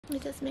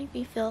It does make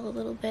me feel a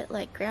little bit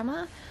like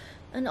grandma,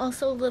 and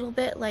also a little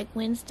bit like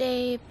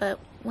Wednesday, but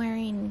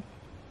wearing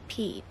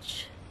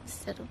peach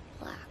instead of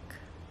black.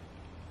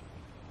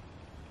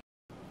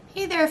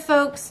 Hey there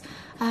folks,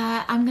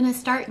 I'm gonna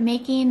start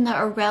making the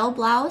Airelle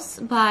blouse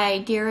by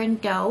Deer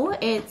and Doe.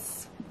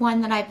 It's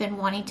one that I've been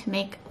wanting to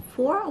make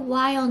for a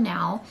while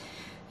now.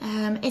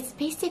 It's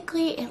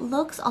basically, it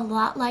looks a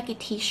lot like a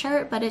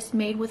t-shirt, but it's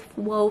made with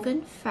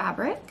woven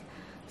fabric.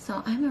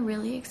 So I'm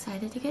really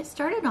excited to get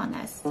started on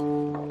this.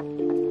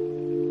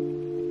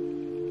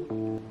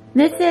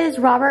 This is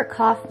Robert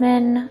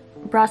Kaufman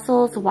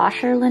Brussels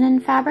washer linen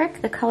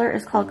fabric. The color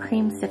is called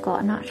Creamsicle.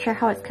 I'm not sure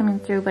how it's coming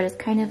through, but it's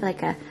kind of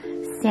like a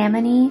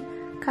salmon-y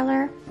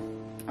color.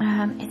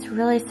 It's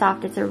really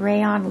soft. It's a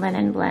rayon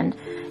linen blend.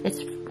 It's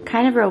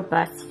kind of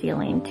robust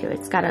feeling too.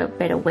 It's got a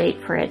bit of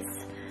weight for its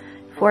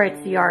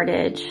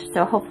yardage,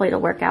 so hopefully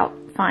it'll work out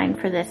fine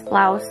for this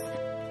blouse.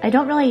 I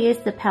don't really use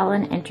the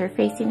Pellin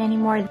interfacing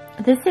anymore.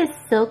 This is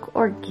silk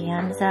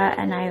organza,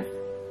 and I've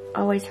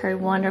always heard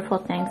wonderful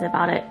things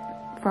about it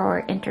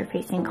for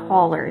interfacing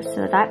collars,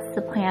 so that's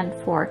the plan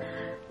for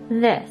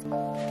this.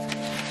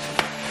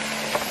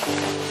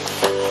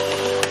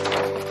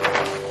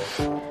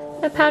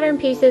 The pattern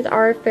pieces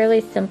are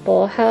fairly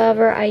simple,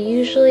 however I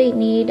usually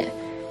need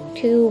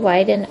to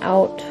widen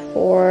out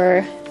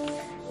for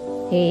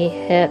the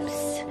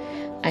hips.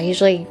 I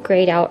usually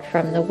grade out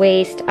from the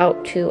waist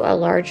out to a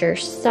larger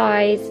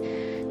size,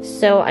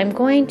 so I'm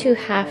going to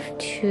have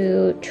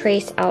to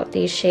trace out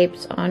these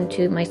shapes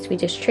onto my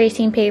Swedish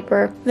tracing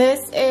paper. This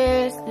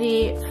is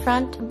the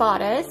front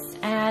bodice,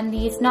 and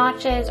these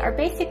notches are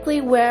basically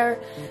where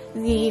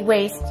the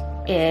waist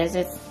is.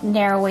 It's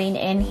narrowing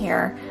in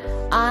here.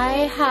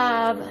 I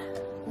have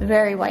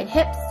very wide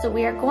hips, so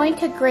we are going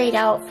to grade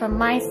out from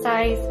my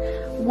size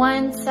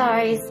one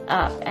size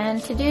up,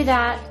 and to do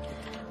that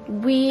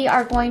we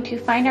are going to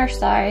find our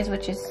size,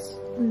 which is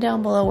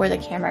down below where the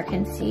camera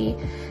can see,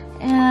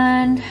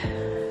 and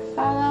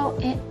follow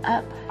it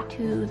up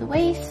to the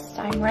waist.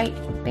 I'm right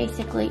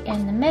basically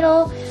in the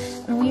middle,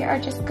 and we are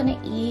just going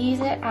to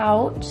ease it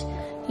out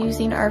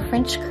using our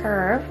French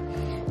curve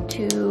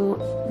to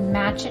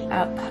match it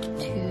up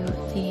to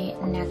the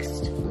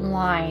next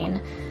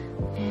line.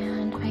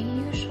 And I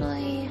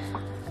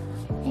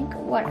think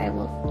what I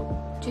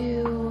will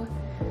do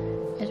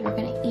is we're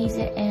going to ease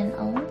it in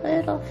a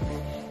little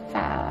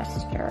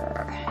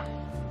faster.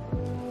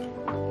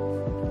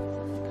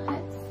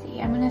 Let's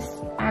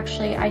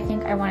see, I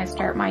think I want to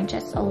start mine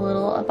just a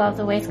little above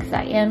the waist because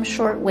I am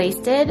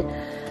short-waisted.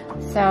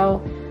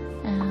 So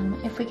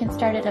if we can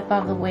start it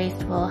above the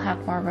waist, we'll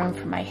have more room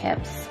for my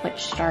hips, which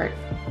start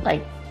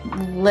like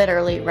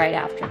literally right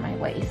after my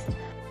waist.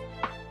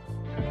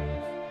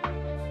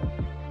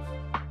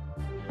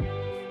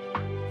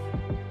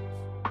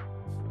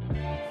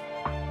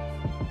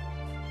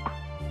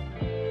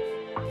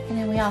 And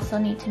then we also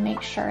need to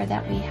make sure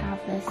that we have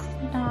this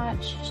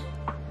notched.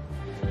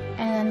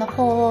 And then the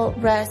whole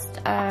rest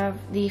of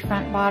the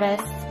front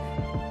bodice,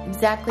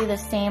 exactly the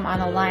same on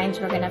the lines.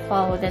 We're going to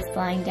follow this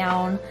line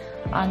down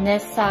on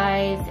this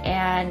side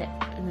and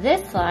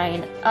this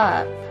line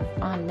up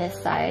on this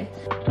side.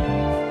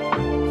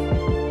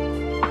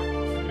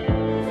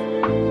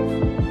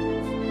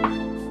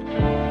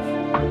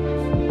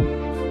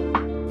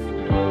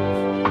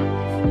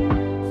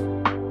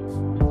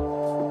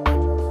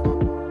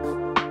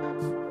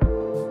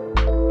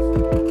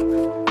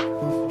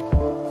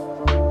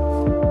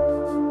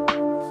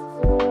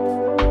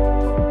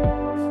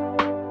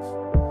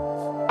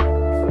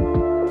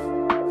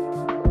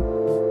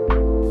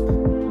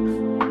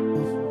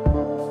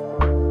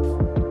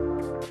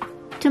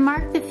 To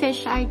mark the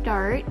fisheye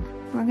dart,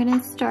 we're going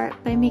to start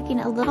by making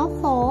a little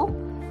hole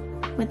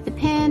with the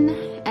pin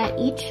at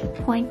each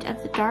point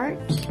of the dart.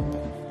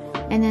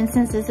 And then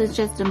since this is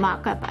just a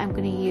mock-up, I'm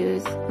going to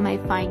use my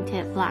fine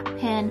tip black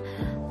pin.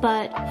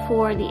 But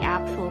for the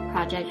actual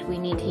project, we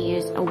need to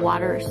use a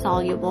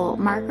water-soluble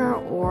marker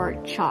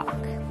or chalk.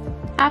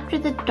 After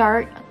the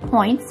dart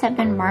points have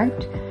been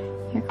marked,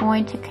 you're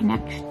going to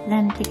connect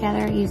them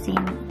together using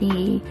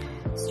the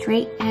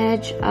straight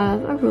edge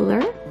of a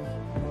ruler.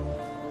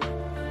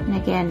 And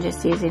again,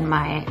 just using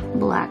my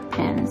black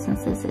pin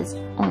since this is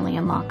only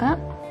a mock-up.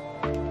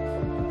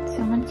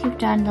 So once you've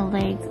done the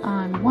legs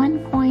on one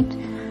point,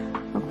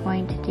 we're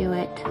going to do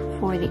it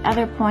for the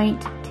other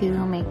point to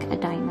make a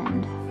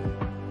diamond.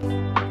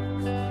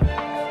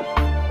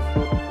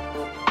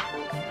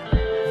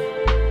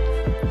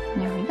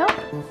 There we go.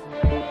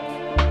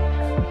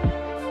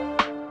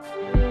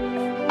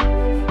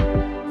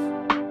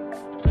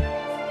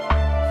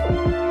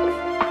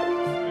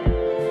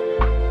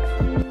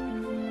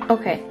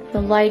 Okay, the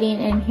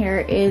lighting in here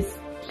is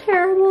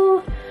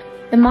terrible.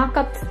 The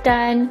mock-up's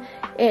done.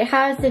 It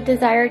has the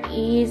desired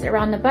ease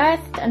around the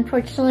bust.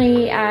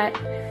 Unfortunately, at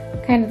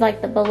kind of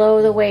like the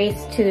below the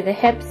waist to the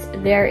hips,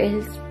 there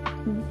is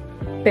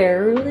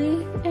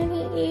barely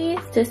any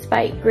ease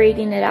despite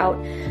grading it out.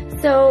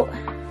 So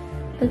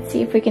let's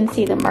see if we can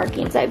see the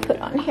markings I put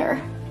on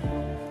here.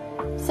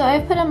 So I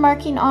put a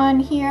marking on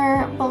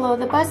here below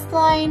the bust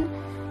line,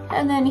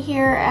 And then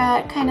here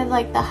at kind of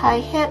like the high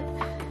hip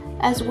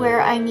as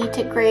where I need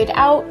to grade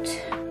out.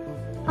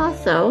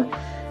 Also,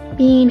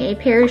 being a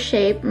pear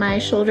shape, my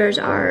shoulders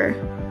are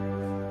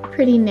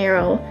pretty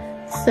narrow.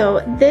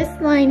 So this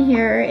line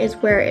here is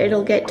where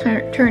it'll get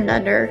turned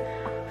under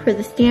for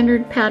the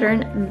standard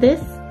pattern.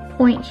 This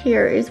point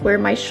here is where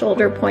my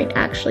shoulder point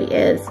actually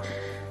is.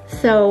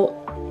 So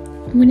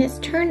when it's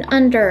turned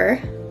under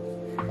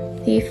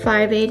the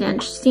 5/8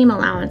 inch seam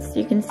allowance,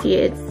 you can see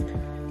it's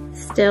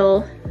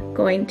still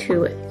going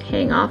to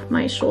hang off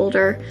my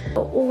shoulder.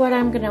 What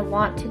I'm gonna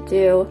want to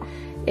do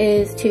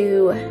is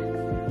to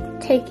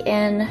take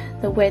in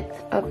the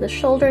width of the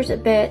shoulders a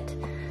bit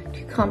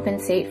to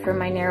compensate for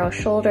my narrow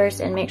shoulders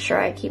and make sure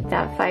I keep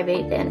that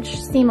 5/8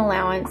 inch seam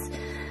allowance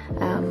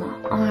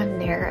on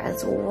there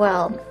as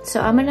well. So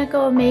I'm gonna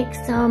go make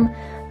some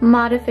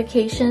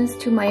modifications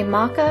to my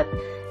mock-up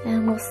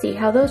and we'll see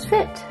how those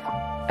fit.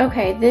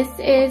 Okay, this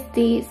is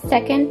the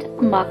second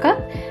mock-up.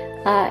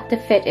 The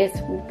fit is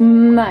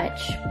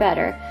much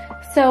better.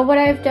 So what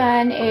I've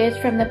done is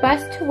from the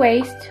bust to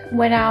waist,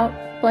 went out,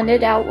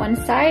 blended out one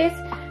size,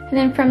 and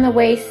then from the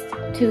waist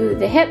to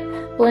the hip,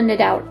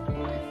 blended out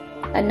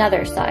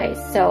another size.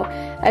 So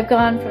I've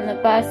gone from the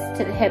bust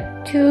to the hip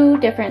 2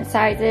 different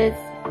sizes.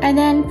 And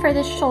then for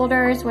the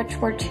shoulders, which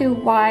were too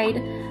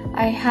wide,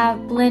 I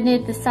have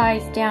blended the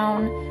size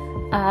down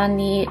on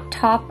the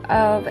top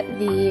of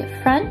the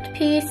front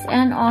piece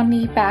and on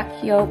the back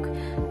yoke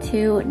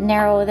to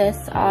narrow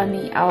this on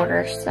the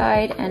outer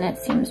side, and it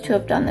seems to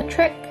have done the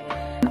trick.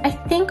 I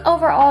think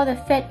overall the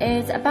fit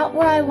is about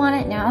where I want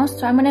it now,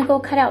 so I'm gonna go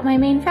cut out my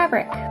main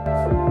fabric.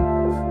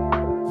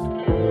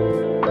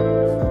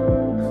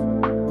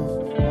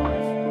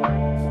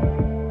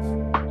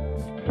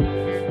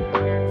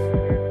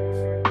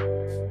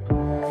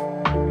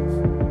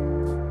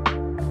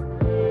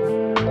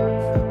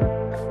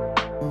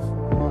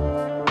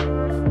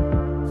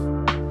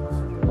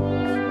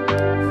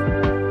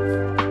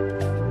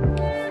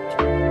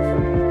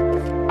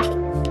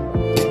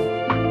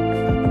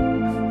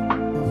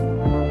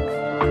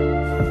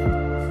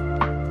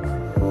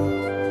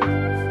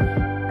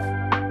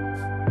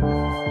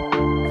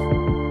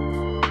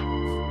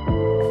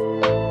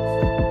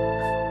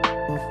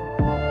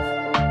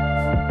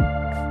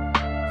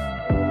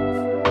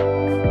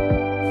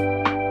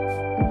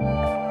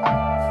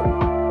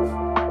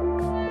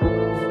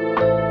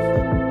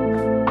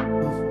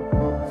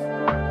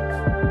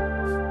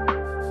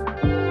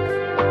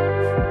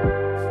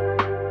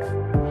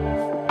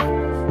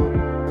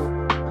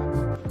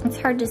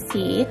 Hard to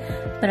see,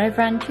 but I've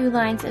run 2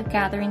 lines of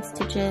gathering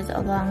stitches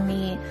along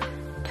the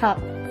top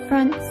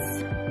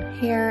fronts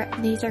here.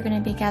 These are going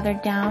to be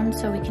gathered down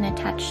so we can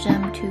attach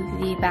them to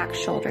the back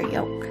shoulder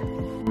yoke.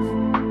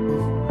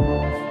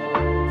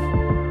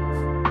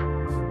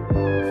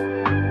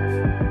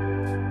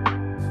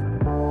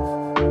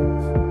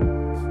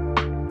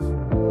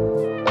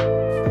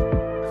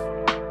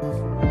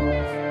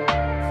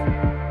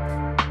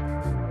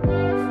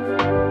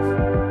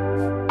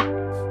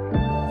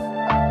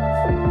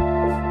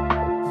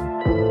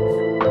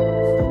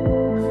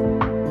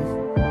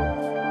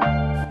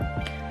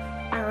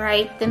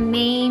 The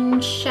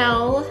main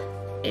shell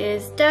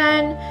is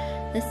done.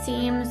 The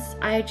seams,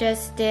 I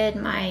just did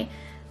my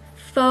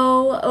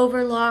faux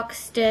overlock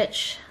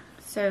stitch,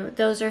 so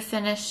those are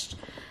finished.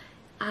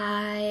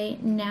 I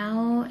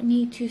now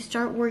need to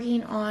start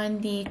working on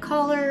the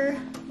collar.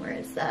 Where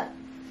is that?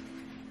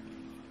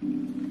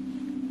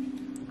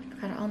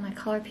 I've got all my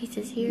collar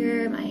pieces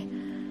here, my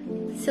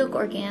silk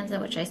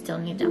organza, which I still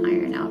need to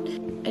iron out.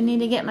 I need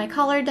to get my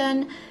collar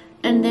done,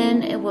 and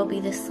then it will be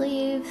the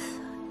sleeves.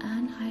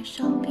 And I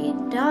shall be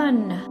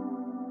done.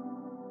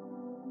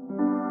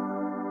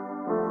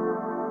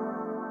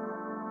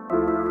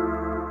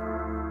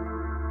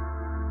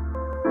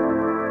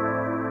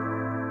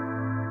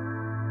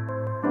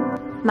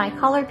 My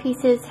collar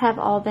pieces have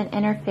all been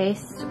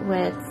interfaced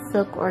with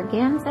silk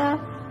organza,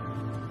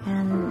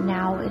 and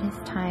now it is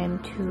time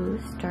to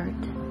start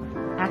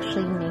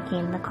actually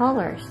making the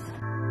collars.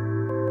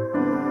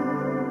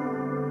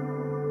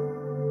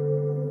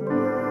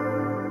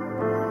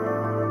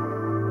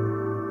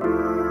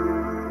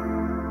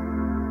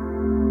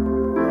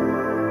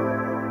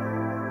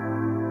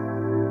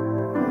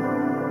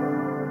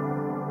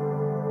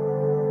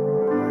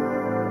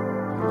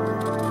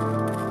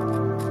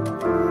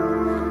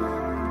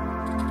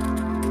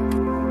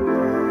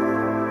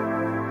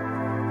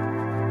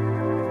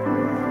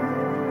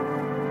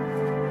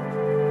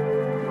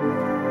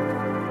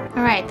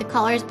 Alright, the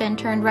collar's been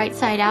turned right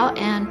side out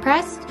and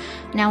pressed.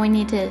 Now we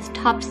need to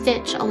top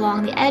stitch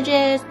along the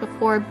edges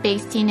before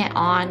basting it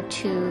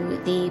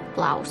onto the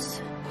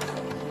blouse.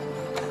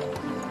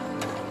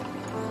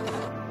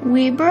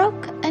 We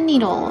broke a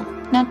needle.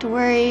 Not to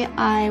worry,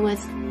 I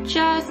was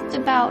just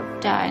about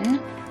done.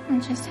 I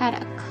just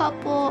had a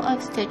couple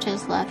of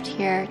stitches left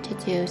here to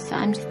do, so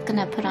I'm just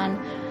gonna put on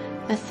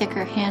a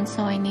thicker hand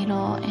sewing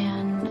needle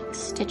and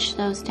stitch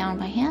those down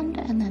by hand,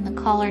 and then the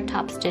collar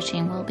top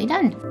stitching will be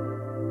done.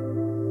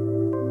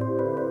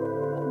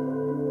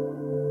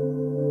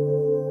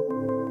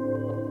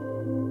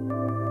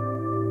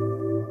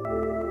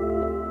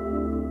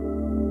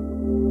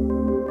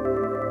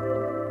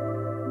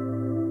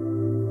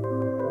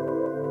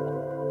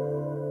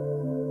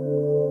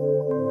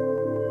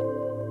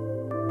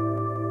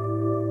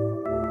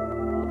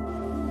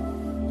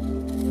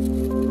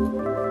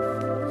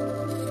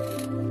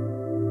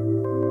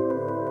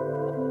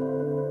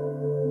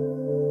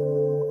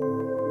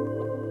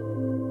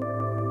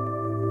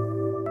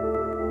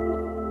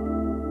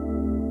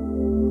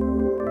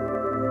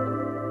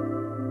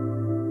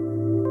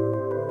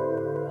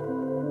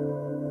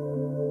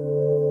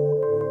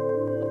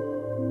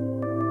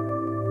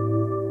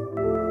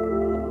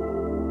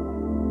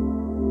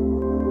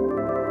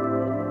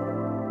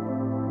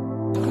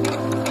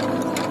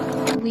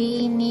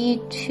 We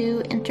need to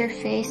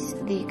interface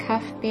the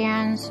cuff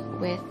bands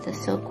with the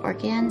silk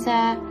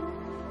organza,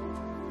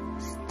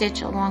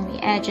 stitch along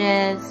the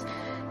edges,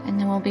 and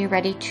then we'll be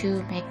ready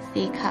to make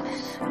the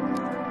cuffs.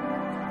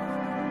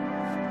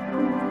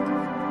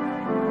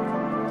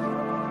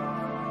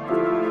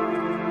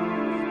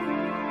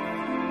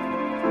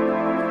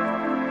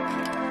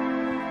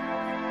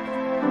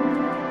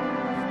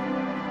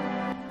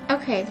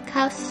 Okay, the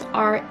cuffs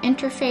are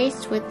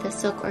interfaced with the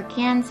silk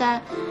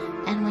organza,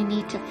 and we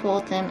need to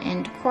fold them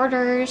into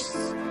quarters.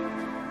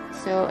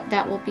 So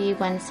that will be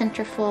one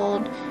center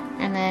fold,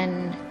 and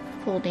then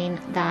folding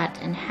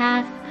that in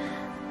half.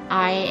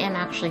 I am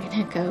actually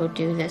gonna go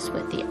do this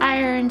with the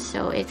iron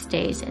so it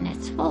stays in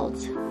its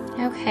folds.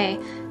 Okay,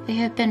 they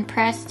have been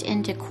pressed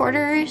into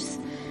quarters,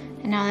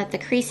 and now that the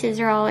creases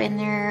are all in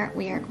there,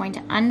 we are going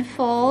to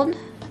unfold.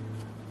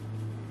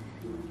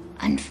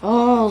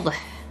 Unfold!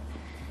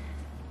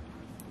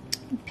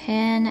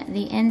 Pin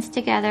the ends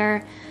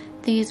together.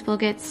 These will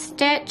get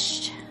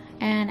stitched,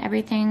 and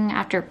everything,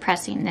 after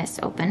pressing this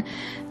open,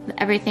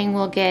 everything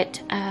will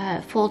get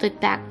folded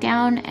back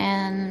down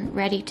and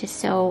ready to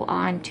sew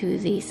onto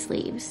the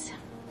sleeves.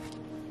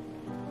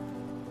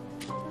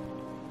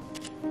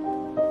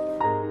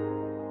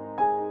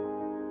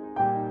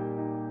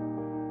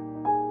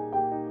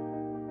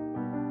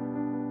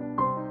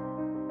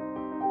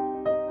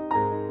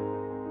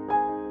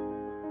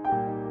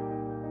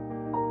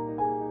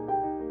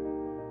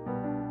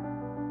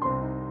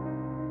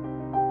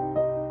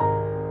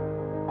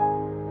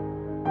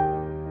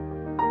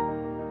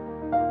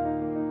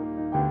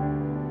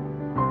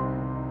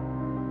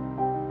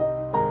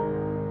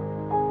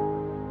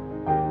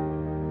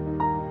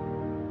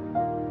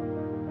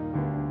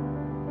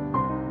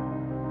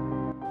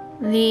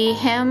 The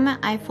hem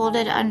I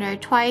folded under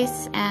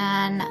twice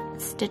and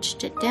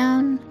stitched it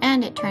down,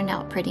 and it turned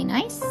out pretty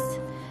nice.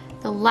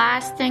 The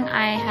last thing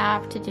I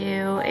have to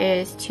do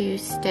is to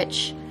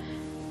stitch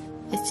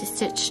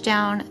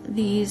down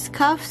these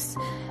cuffs.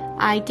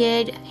 I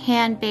did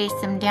hand base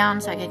them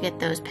down so I could get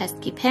those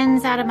pesky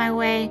pins out of my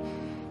way,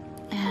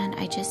 and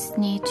I just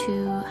need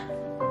to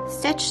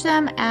stitch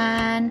them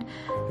and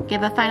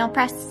give a final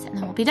press, and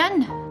then we'll be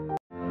done.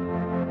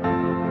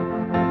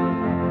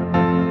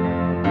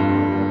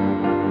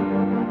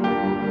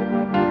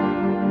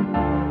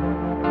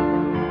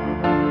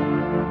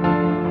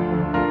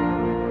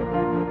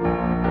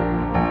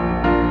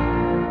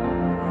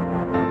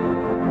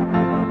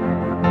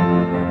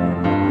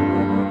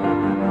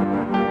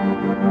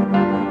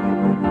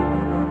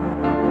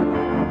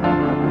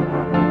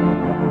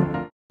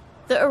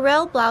 The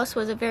Airelle blouse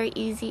was a very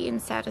easy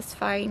and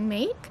satisfying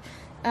make.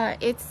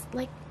 It's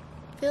like,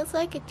 feels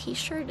like a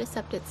t-shirt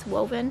except it's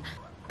woven.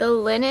 The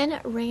linen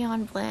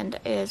rayon blend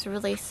is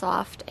really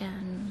soft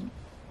and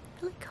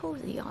really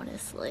cozy,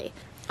 honestly.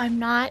 I'm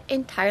not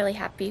entirely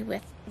happy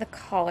with the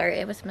collar.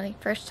 It was my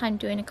first time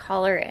doing a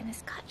collar, and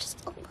it's got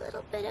just a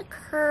little bit of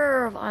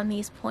curve on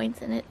these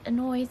points, and it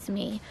annoys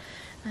me.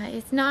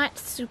 It's not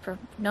super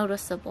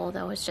noticeable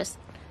though, it's just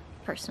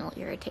personal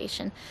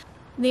irritation.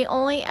 The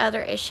only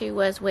other issue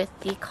was with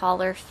the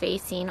collar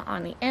facing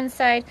on the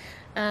inside.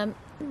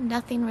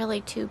 Nothing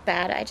really too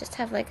bad. I just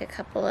have like a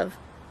couple of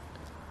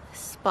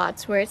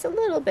spots where it's a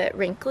little bit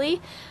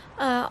wrinkly.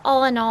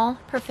 All in all,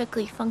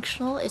 perfectly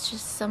functional. It's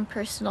just some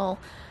personal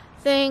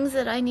things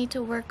that I need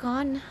to work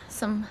on,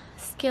 some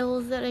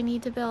skills that I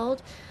need to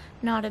build.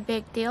 Not a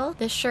big deal.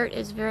 This shirt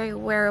is very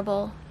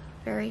wearable,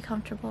 very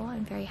comfortable.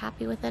 I'm very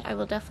happy with it. I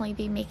will definitely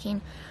be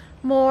making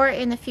more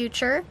in the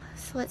future.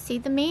 So let's see,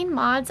 the main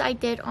mods I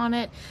did on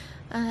it,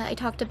 I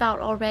talked about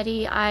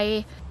already.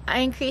 I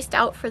increased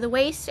out for the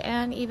waist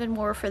and even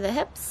more for the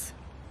hips.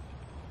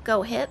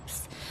 Go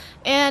hips.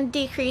 And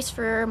decrease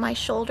for my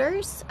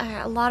shoulders.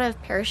 A lot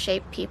of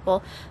pear-shaped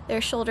people,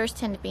 their shoulders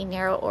tend to be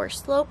narrow or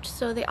sloped,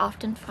 so they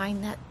often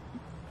find that,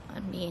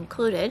 me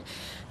included,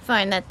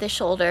 find that the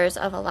shoulders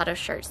of a lot of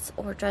shirts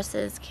or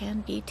dresses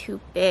can be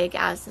too big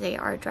as they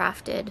are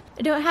drafted.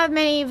 I don't have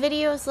many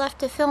videos left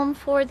to film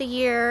for the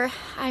year.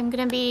 I'm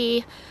gonna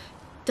be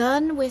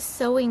done with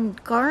sewing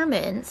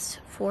garments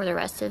for the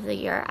rest of the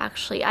year.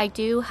 Actually, I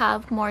do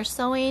have more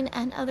sewing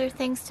and other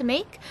things to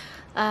make.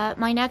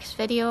 My next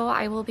video,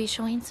 I will be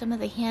showing some of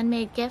the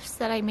handmade gifts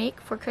that I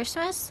make for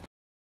Christmas.